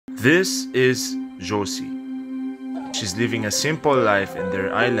This is Jossie. She's living a simple life in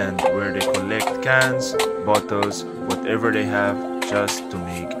their island where they collect cans, bottles, whatever they have just to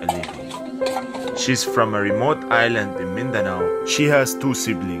make a living. She's from a remote island in Mindanao. She has 2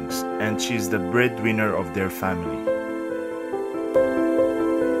 siblings and she's the breadwinner of their family.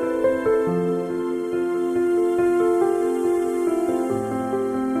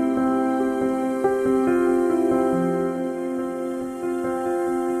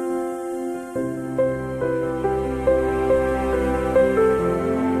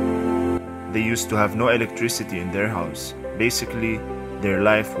 They used to have no electricity in their house. Basically, their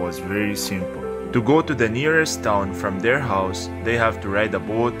life was very simple. To go to the nearest town from their house, they have to ride a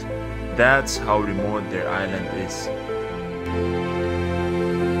boat. That's how remote their island is.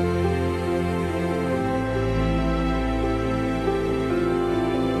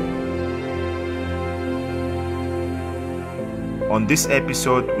 On this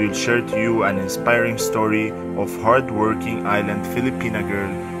episode, we'll share to you an inspiring story of hardworking island Filipina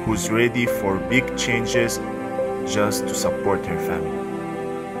girl who's ready for big changes just to support her family.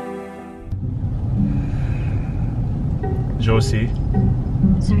 Jossy,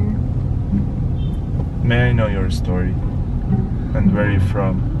 Sir, may I know your story and where you're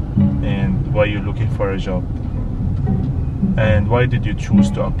from and why you're looking for a job? And why did you choose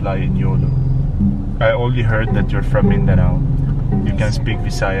to apply in YOLO? I only heard that you're from Mindanao. You can speak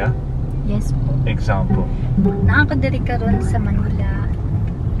Visaya? yes po. Example. Nakakadiri ka ron sa Manila.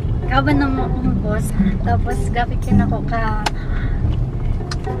 Kaban na mo akong boss. Tapos gapikin ako ka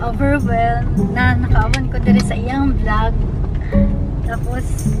overwhelmed na nakaawan ko diri sa iyang vlog. Tapos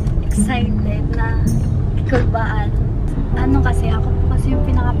excited na ikulbaan. Ano kasi ako po kasi yung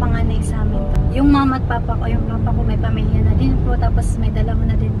pinakapanganay sa amin. Yung mama at papa ko, yung papa ko may pamilya na din po. Tapos may dalawa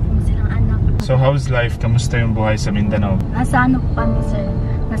na din po silang anak. So how's life? Kamusta yung buhay sa Mindanao? Nasa ano po kami, sir?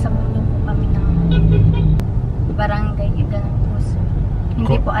 Nasa puno po kami ng barangay, ganun po, sir.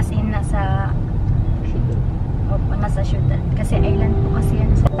 Hindi po as in nasa syudad. Kasi island po kasi yan,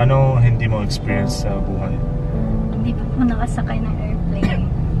 sir. Ano hindi mo experience sa buhay? Hindi po nakasakay ng airplane.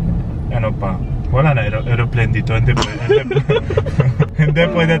 Ano pa? Wala na aeroplane dito. Hindi hindi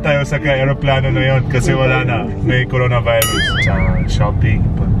pwede tayo sakay aeroplano na yun kasi wala na. May coronavirus. Sa shopping,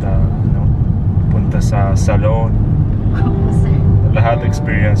 punta sa salon. Opo, sir. Lahat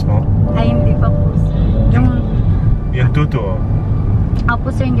experience mo? Ay, hindi pa po, sir. Yung totoo. Opo,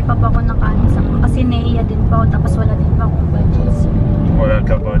 sir, hindi pa po ako nakaano sa kasi nahiya din pa ako, tapos wala din pa akong budget, sir. Wala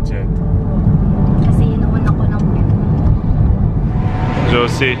ka budget. Kasi inuuna ko ng pwede.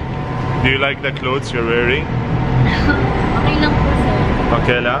 Jossy, do you like the clothes you're wearing? Okay lang po, sir.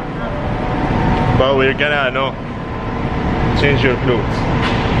 Okay lang? But we're gonna, change your clothes.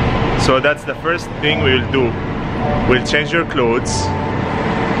 So that's the first thing we'll do. We'll change your clothes,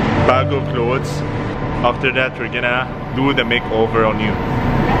 bago clothes. After that, we're gonna do the makeover on you.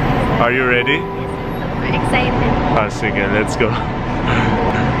 Are you ready? I'm excited. Sige, let's go.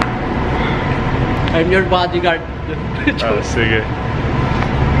 I'm your bodyguard. Sige.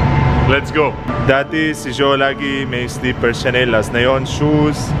 Let's go. Dati si Jo lagi may slippers, chanelas. Ngayon,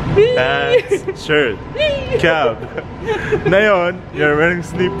 shoes, pants, shirt, cap. Ngayon, you're wearing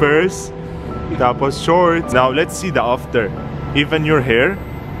slippers, tapos shorts. Now, let's see the after. Even your hair,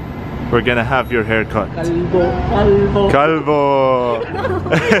 we're gonna have your hair cut. Kalbo. Kalbo!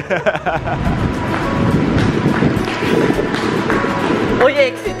 Uy,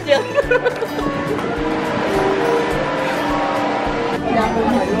 exit yan.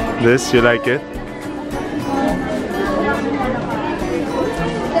 This, you like it?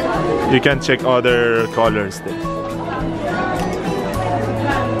 You can check other colors there.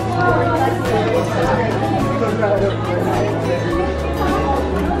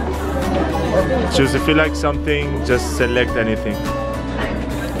 Choose if you like something, just select anything.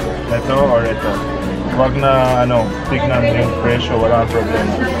 Ito or ito. Wag na tignan yung presyo, wala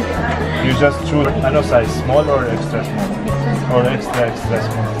problema. You just choose size, small or extra small? Or extra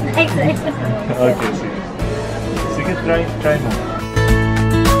small? Extra. Okay, sige. Sige, try mo.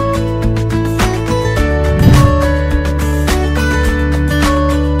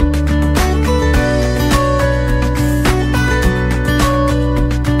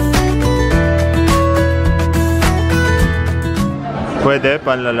 Pwede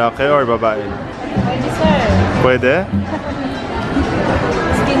panlalaki or babae? Pwede, sir. Pwede?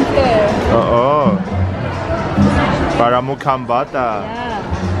 Skincare. Oo. Para mukhang bata. Yeah.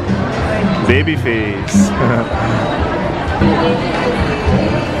 Baby face.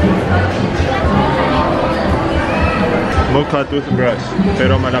 Mukha toothbrush,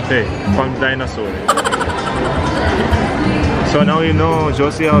 pero malaki. Pang dinosaur. So now you know,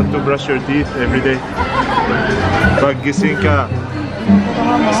 Josie, how to brush your teeth every day. Pag gising ka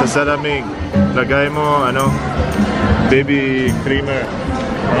sa salamig, lagay mo ano, baby creamer,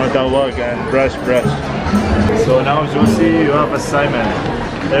 ano tawag, and brush. So now, Josie, you have assignment.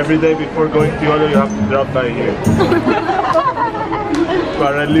 Every day before going to YOLO, you have to drop by here.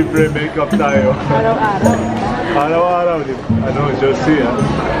 Para libre makeup tayo. Araw-araw. Ano, Josie,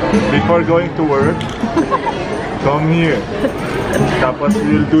 before going to work, come here. Tapos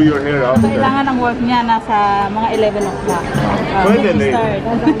you'll do your hair after. Kailangan ang work niya nasa mga 11 o'clock.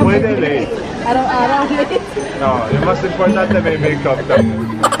 Pwede late. Araw-araw late. No, yung mas importante may makeup tayo.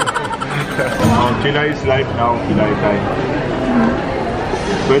 Kilay is life now, kilay tayo.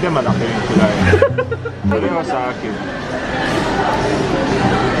 Pwede malaki yung kilay. Pwede mo sa akin.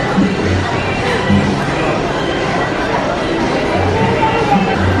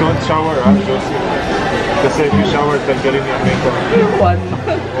 Don't shower, Josie. Kasi if you shower, tanggalin yung makeup. One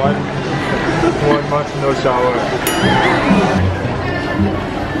month no shower.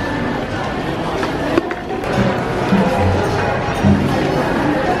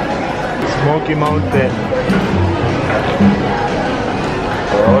 Smoky Mountain.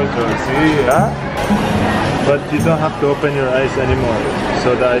 Oh, Josie, huh? But you don't have to open your eyes anymore.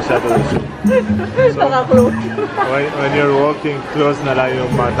 So the eyeshadow is so when you're walking, close na lang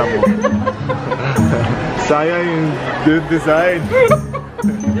yung mata mo. Sayang yung design.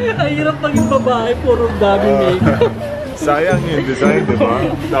 Ang hirap maging babae, puro daming makeup. Sayang yung design, di ba?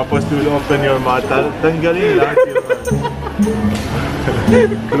 Tapos to open your mata, tanggalin lahat yung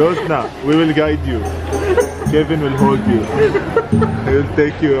close na. We will guide you. Kevin will hold you. He'll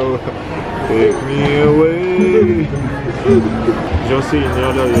take you away. Take me away. Josie, in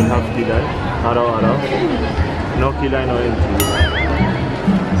YOLO, you'll have kilay. Araw-araw. No kilay, no entry.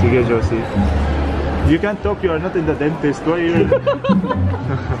 Sige, Josie. You can't talk, you are not in the dentist. Why are you...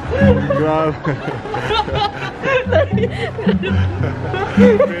 Grab.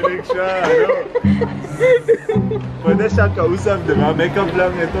 Pilig siya, ano? Pwede siya kausap, diba? Makeup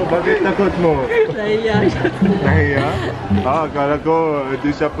lang ito. Bakit takot mo? Nahiya siya. Nahiya? Akala ko hindi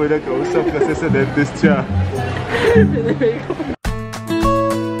siya pwede kausap kasi sa dentist siya.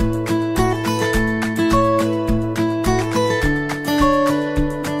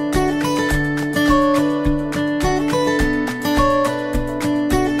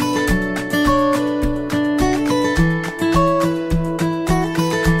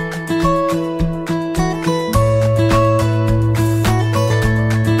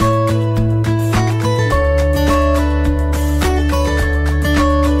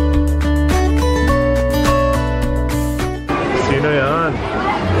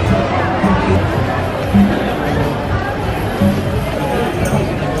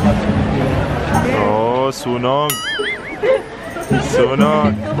 Sunog.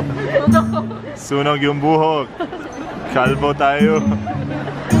 Sunog. Sunog yung buhok. Kalbo tayo.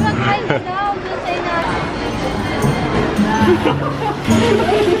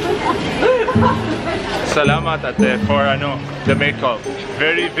 Salamat ate for the makeup.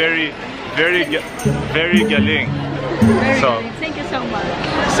 Very galing. So, Thank you so much.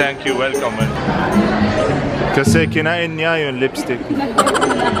 thank you, welcome. Kasi kinain niya yung lipstick.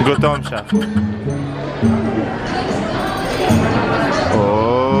 Gutom siya.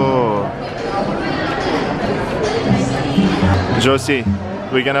 Oh. Josie,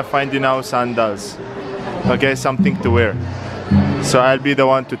 we're gonna find you now sandals. Okay, something to wear. So I'll be the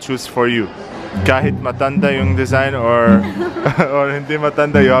one to choose for you. Kahit matanda yung design or or hindi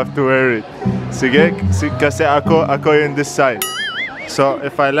matanda, you have to wear it. Sige, kasi ako yung this side. So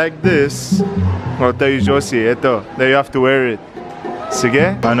if I like this, I'll tell you, Josie, ito, then you have to wear it.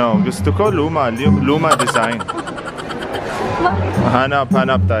 Sige? Ano, gusto ko luma design. Hanap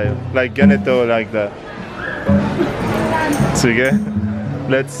tayo. Like ganito, like that. Sige?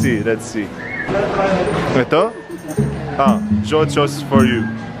 Let's see. Ito? Chose for you.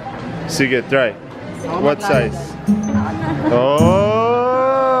 Sige, try. What size?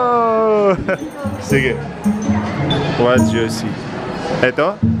 Oh! Sige. What's Jossy?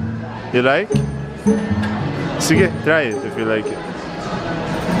 Ito? You like? Sige, try it if you like it.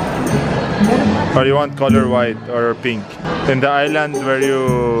 Or you want color white or pink? In the island where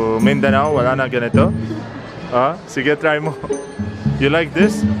you... Mindanao, wala na ganito? Sige, try mo. You like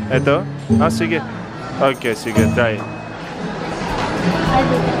this? Ito? Sige. Okay, sige, try it.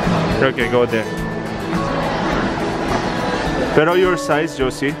 Okay, go there. Pero your size,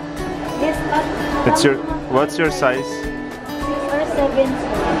 Josie? Yes, It's your... What's your size? 6 or 7.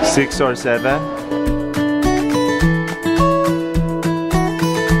 6 or 7?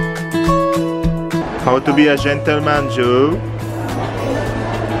 How to be a gentleman, Joe?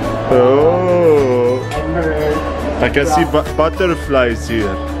 I can see butterflies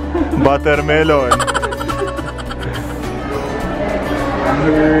here. Buttermelon.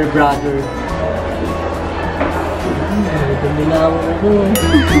 Her brother. Mindanao ako.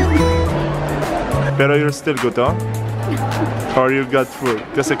 Pero you're still good, huh? Or you got food?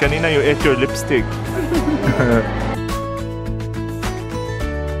 Kasi kanina you ate your lipstick.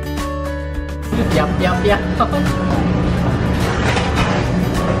 Yap, yap, yap.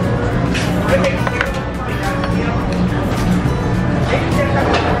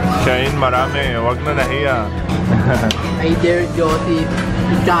 Kain marami, wag na nahiya. I dare Jossy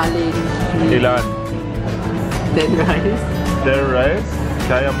challenge. Ilan? 10 rice. Their rice?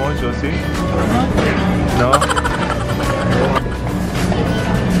 Kaya mo, Jossie? No?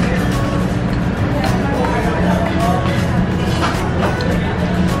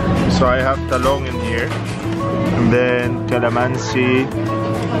 So I have talong in here, and then calamansi,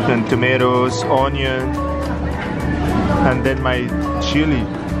 and tomatoes, onion, and then my chili.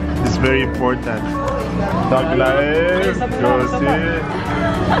 It's very important. Talk live, Jossie.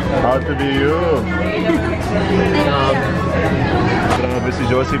 How to be you? Grabe si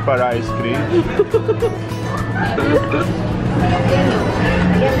Jossie para ice cream.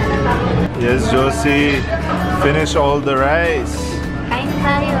 Yes, Jossie. Finish all the rice. Kain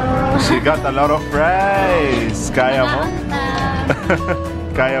tayo. She got a lot of rice. Kaya mo?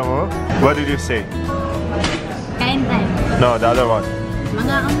 Kaya mo? What did you say? Kain tayo. No, the other one.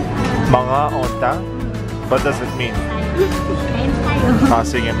 Mga Mga onta? What does it mean? kain tayo.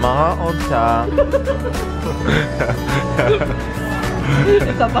 Sige, mga onta.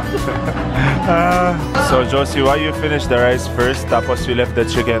 So Jossie, why you finish the rice first tapos you left the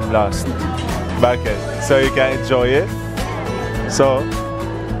chicken last? Bakit? So you can enjoy it? So,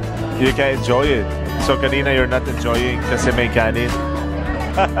 you can enjoy it. So kanina you're not enjoying kasi may kanin.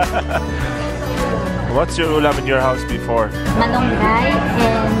 What's your ulam in your house before? Malunggay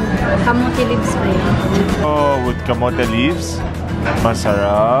and kamuti leaves pa yun. Oh, with kamote leaves?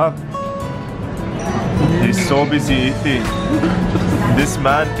 Masarap. He's so busy eating. This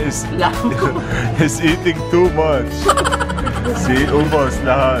man is eating too much. See, ubos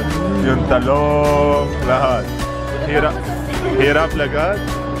lahat. Yung talong, lahat. Hirap lagat?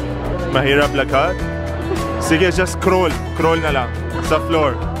 Mahirap lagat? Sige, just crawl. Crawl na lang. Sa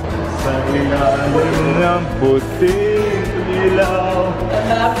floor. Sa ilalim ng puting ilaw.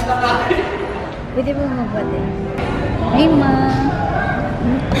 Pwede mo magbati. Hey, Ma.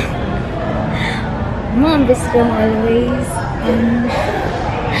 Mom, be strong always. And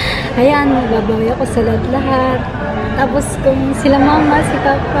hayaan mo, babawi ako sa lahat. Tapos kung sila mama, si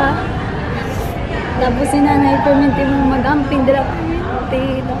papa. Tapos si nanay, perminti mo mag-amping dila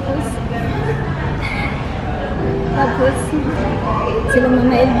perminti. Tapos sila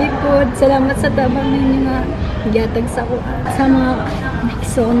mama LB po. Salamat sa tabang ninyo nga gyatag sa ko. Sa mga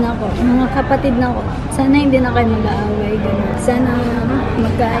nakisoon ako, mga kapatid na ako. Sana hindi na kayo mag-aaway. Ganun. Sana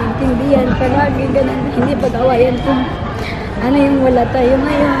magkaintindihan palagi. Ganun. Hindi pag-awayan kung ano yung wala tayo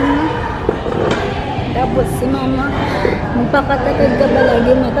ngayon. Tapos si mama, magpakatatag ka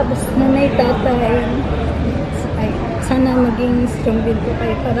palagi mo. Tapos nanay, tatay. Ay, sana maging strong din po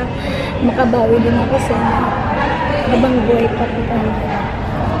kayo para makabawi din ako sa habang buhay pa po tayo.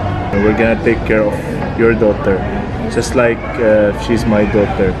 We're gonna take care of your daughter, just like she's my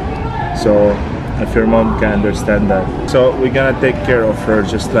daughter. So if your mom can understand that. So we're gonna take care of her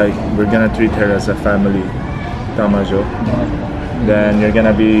just like we're gonna treat her as a family. Tama, Jo? Then you're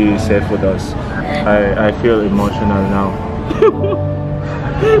gonna be safe with us. I feel emotional now.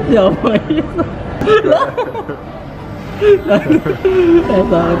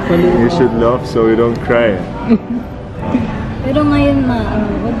 You should laugh so you don't cry. Pero ngayon,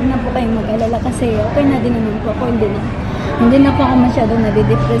 wag na po kayong mag-alala kasi okay na din naman po ako. Hindi na po ako masyadong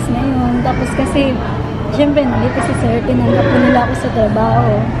nadidepress ngayon. Tapos kasi, syempre, dito si Sir, tinanggap po nila ako sa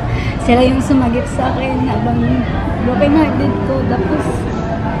trabaho. Sila yung sumagip sa akin habang broken hearted ko. Tapos,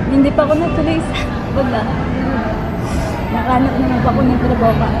 hindi pa ako natuloy sa wala. Nakahanap naman pa ako ng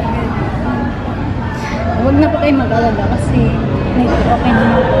trabaho ka. Wag na po kayong mag-alala kasi okay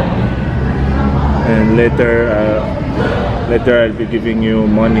na po. And later I'll be giving you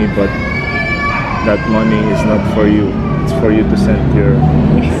money, but that money is not for you. It's for you to send your...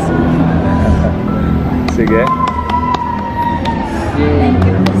 Yes. Sige. Thank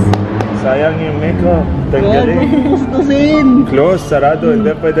you. Sayang yung makeup. Tanggalin. Gustusin! Close, sarado.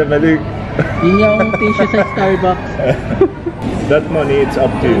 Hindi pwede balik. Yun yung tissue sa Starbucks. That money, it's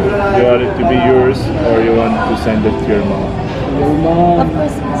up to you. You want it to be yours or you want to send it to your mom. Your mom. Of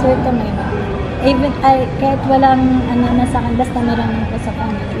course, certainly. Even kahit walang ano na sa akin, basta maraming po sa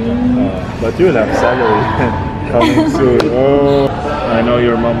family. But you'll have salary. Coming soon. Oh, I know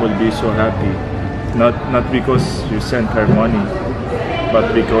your mom will be so happy. Not because you sent her money,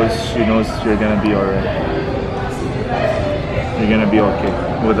 but because she knows you're gonna be alright. You're gonna be okay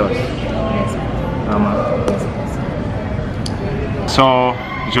with us. Mama. So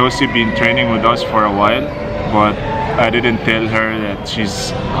Josie been training with us for a while, but I didn't tell her that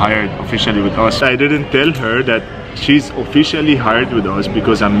she's hired officially with us. I didn't tell her that she's officially hired with us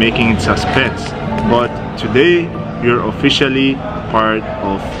because I'm making it suspense. But today, you're officially part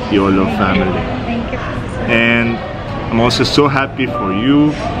of YOLO family. Thank you. And I'm also so happy for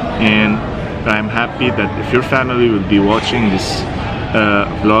you, and I'm happy that if your family will be watching this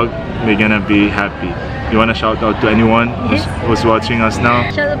vlog, they're gonna be happy. You wanna shout out to anyone who's watching us now?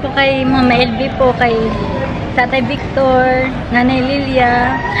 Shout out po kay Mama LB po, kay Tatay Victor, Nanay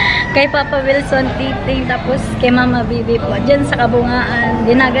Lilia, kay Papa Wilson Titing, tapos kay Mama Bibi po, dyan sa Kabungaan,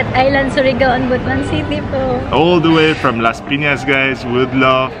 Dinagat Island, Surigao, and Butuan City po. All the way from Las Piñas, guys, would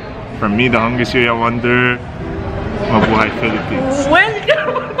love. From me, the hungriest Yoya Wonder, Mabuhay Philippines.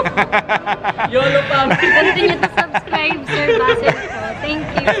 Welcome! YOLO Pamily. Continue to subscribe, Sir Bassett po. Thank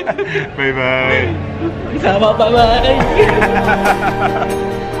you. Bye-bye. Sama pa ba?